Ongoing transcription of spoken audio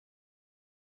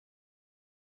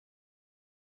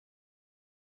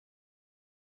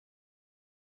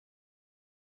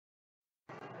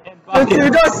bucket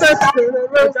of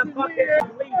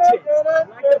leeches.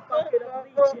 Like a bucket of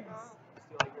leeches.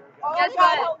 Oh, guess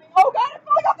what? Oh God, I'm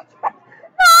falling off the track.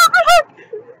 No.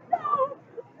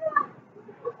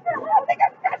 I think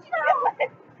I'm crashing my leg.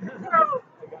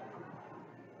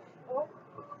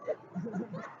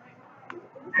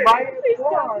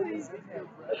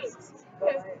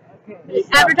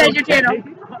 Advertise your channel.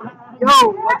 Yo,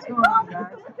 what's going on, guys?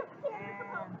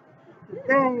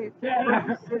 And today,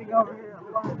 we're sitting over here at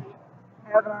lunch,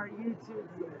 having our YouTube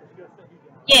video.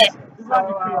 Yeah. So,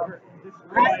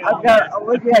 I've got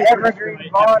Olivia Evergreen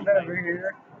Bond over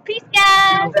here. Peace,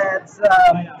 guys. That's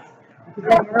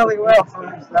doing really well for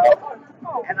herself.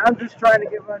 And I'm just trying to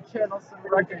give my channel some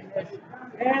recognition.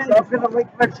 So I'm going to link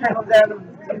my channel down in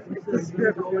the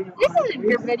description. This isn't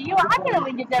your video. I'm going to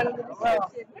link it down in the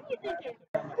description.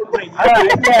 What are you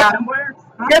thinking? Yeah.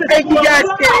 Good thing you guys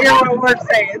can't hear what we're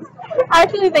saying.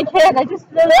 Actually, they can. I just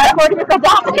really recorded with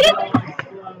Audacity.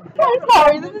 I'm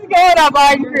sorry. This is going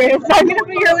online, Chris. I'm going to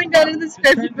put your link down in the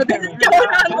description, but this is going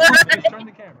online. Turn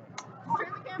the camera. Turn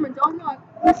the camera, don't knock.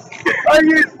 Are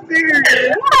you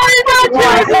serious? I'm not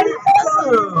joking.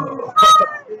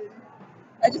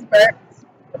 I just burped.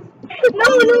 No,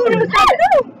 stop.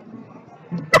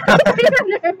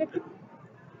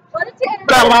 What a Tanner.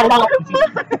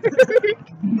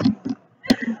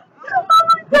 Oh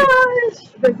my gosh.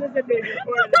 This isn't being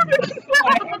recorded.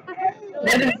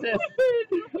 What is this?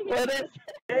 What is this?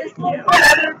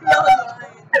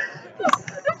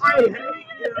 I hate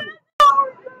you.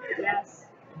 Yes.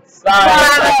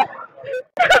 Sorry.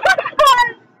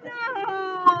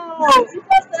 No.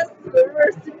 That's the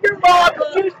worst of your mom.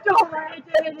 You stole my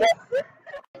identity.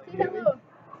 Say hello.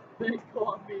 They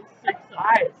call me 6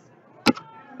 eyes.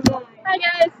 Hi,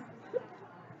 guys.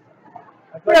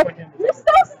 You're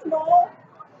so small.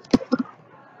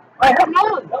 Wait, come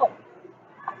on. No.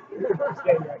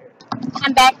 Stay right here.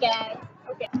 I'm back, guys.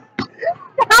 Okay.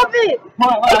 Stop it!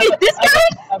 Okay, this guy,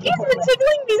 he's been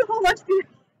tickling me the whole lunch period.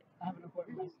 I have an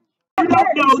appointment.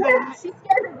 She's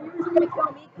scared her viewers are going to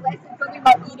kill me because I said something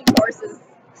about eating horses.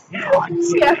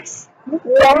 Yes.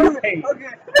 Okay. In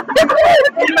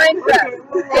Minecraft.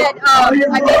 And I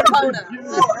made Kona. This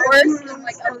horse, and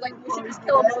like, I was like, we should just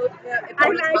kill him both. If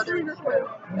Kona's mother was killed.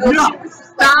 She was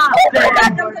just like, oh my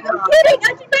God, and I was like, I'm kidding. I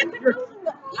should not be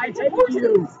eating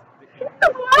horses.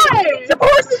 Why? Some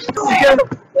horses.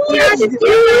 Yeah, just do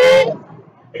it.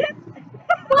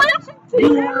 Why should you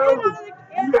do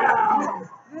it?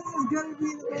 This is going to be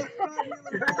the most popular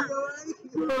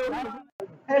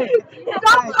Hey,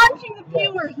 Stop punching the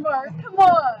viewers, Mark. Come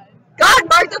on. God,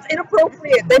 Mark, that's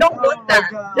inappropriate. They don't want that.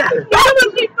 Yeah. That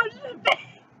was me punching the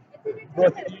face.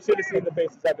 Brooke, you should have seen the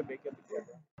faces I've been making.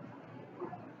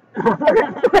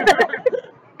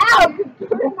 Ow!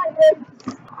 You're my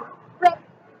ribs. Brooke,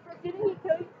 didn't he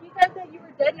tell you? You said that you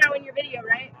were dead now in your video,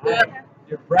 right? Yeah.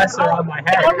 Your breasts are on my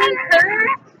head. Only her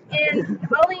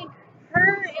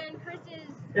and Chris's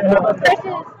over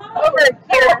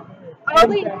here.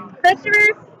 Only Christopher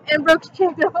and Brooke's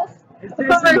channels. It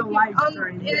says in the live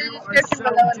stream. In the description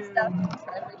below and stuff.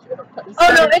 Oh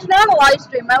no, it's not on a live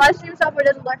stream. My live stream software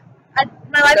doesn't work.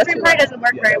 My live stream part doesn't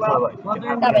work very well. Well,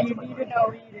 then you need to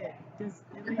read it. Just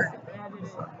at least edit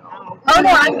it out. Oh no,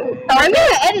 I'm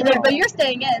gonna edit it, but you're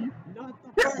staying in. Not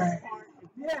the first part.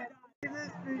 Yeah. In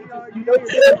this video, you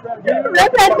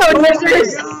Rip headphone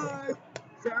users.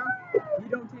 Sarah, you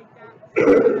don't take that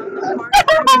part,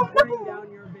 I will bring down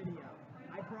your video.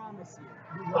 I promise you.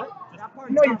 What? That part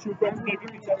You know your true friends, maybe you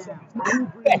can tell something. I will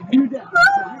bring you down. So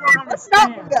you don't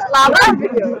understand. Lava?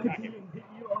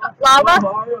 Lava?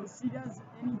 She does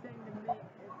anything to me.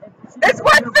 It's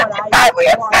 1:55. We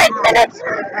have 5 minutes.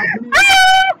 No!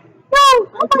 Oh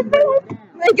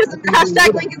my goodness! Hashtag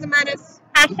Link is a menace.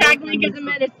 Hashtag Link is a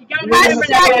menace. You gotta remember Hashtag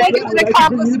that. Link is an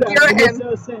accomplice of It Arrgh. makes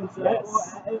no sense.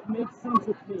 It makes sense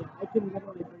with me. I can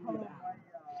literally bring you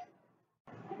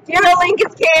down. Link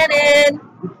is canon.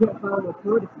 You can't follow the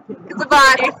code if you can't. It's a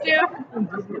bot.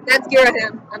 That's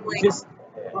Arrgh. I'm Link.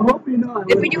 I hope you know.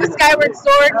 If we do a Skyward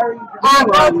Sword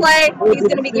roleplay, he's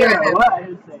gonna be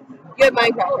Arrgh. You have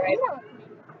Minecraft, right?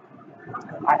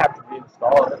 I have to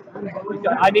reinstall it.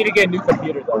 I need to get a new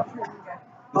computer though.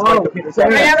 Oh, I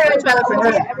never had tried for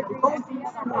it.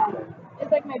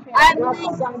 It's like my I'm channel.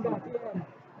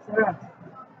 Sarah.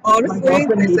 Honestly,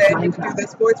 they said you can do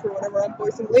this voice for whenever I'm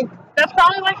voicing Link. That's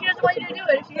probably why she doesn't want you to do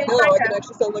it if she hates No, I can Minecraft.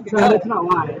 actually start looking No, up. that's not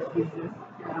why. It's just,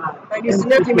 I used to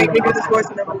know if you make me do this voice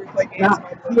whenever we play games.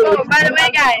 Oh, by the way,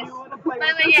 guys,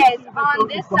 on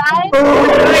this side,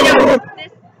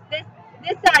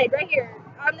 this side right here,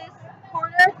 on this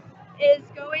corner, is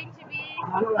going to be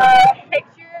a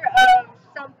picture of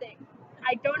something.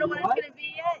 I don't know what it's going to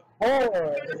be yet.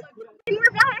 4. And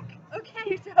we're back.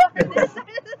 Okay, so on this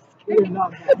side of the screen, there's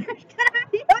gonna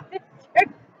be a picture.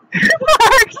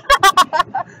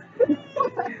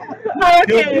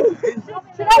 Okay.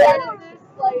 Should I edit this?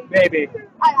 Like, Maybe.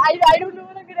 I don't know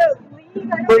what I'm gonna leave.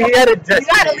 But he had a You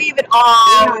gotta leave it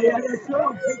all. No,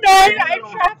 I'm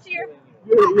trapped here.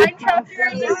 I'm trapped here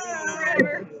in this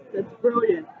forever. That's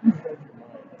brilliant.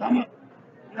 Guys,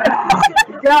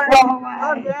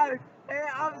 I'm back. Hey,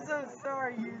 I'm so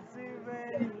sorry, YouTube,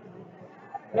 man.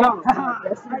 No,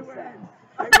 I win.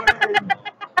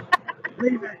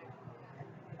 Leave it.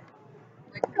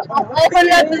 I'll put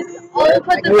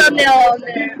the thumbnail on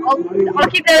there. I'll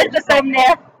keep that as the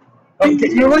thumbnail. Okay,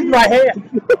 you licked my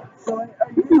hand. So, are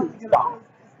you really gonna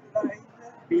post this tonight?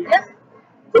 Yep.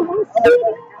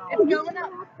 It's going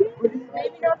up.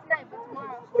 Maybe not tonight, but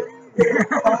tomorrow.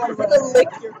 I'm gonna lick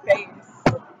your face.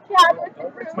 Yeah,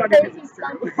 it's crazy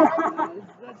stuff.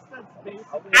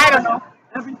 I don't know.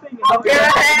 Everything Oh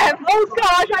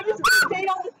gosh, I just put a date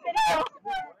on this video.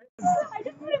 I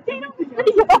just put a date on this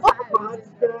video.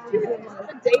 A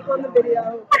date on the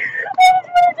video.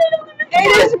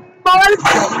 It is March.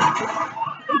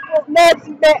 It's May.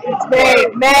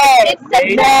 It's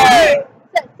September.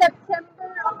 September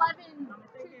 11,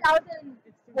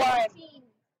 2014.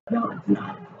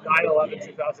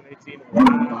 9/11/2018.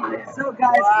 So,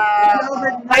 guys,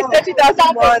 I said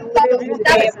 2001. Literally the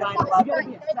day of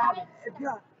 9/11.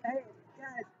 Hey,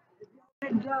 guys,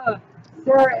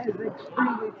 Sarah is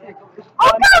extremely tickled.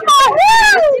 Oh, come on!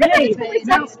 Hey,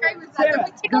 Subscribers that are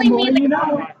tickling me in the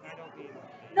comments.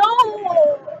 No!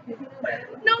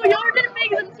 No, you're gonna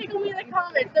make them tickle me in the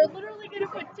comments. They're literally gonna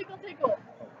put tickle tickle.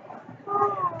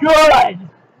 Good.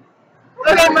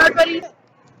 Okay, Mark, buddy.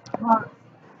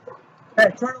 Hey,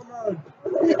 turtle mode.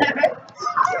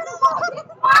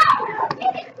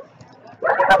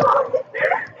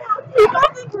 People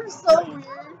think we're so weird.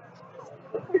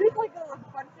 We're just like a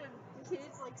bunch of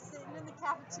kids like sitting in the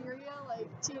cafeteria, like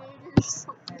teenagers.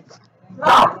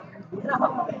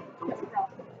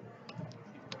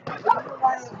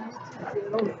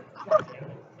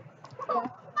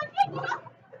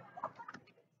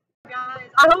 Guys,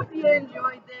 I hope you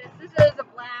enjoyed this. This is a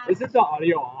blast. Is it the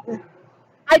audio off?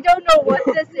 I don't know what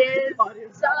this is. The audio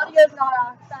is not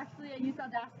off. Actually, I use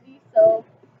Audacity, so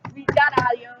we got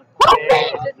audio.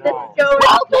 This is going.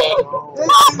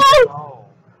 No.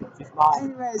 She's not.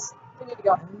 Anyways, We need to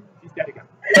go. She's gotta go.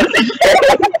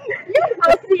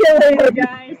 I'll see you later,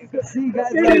 guys. see you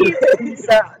guys later. Peace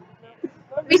out.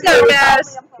 Peace out,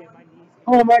 guys.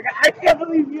 Oh my god, I can't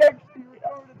believe you actually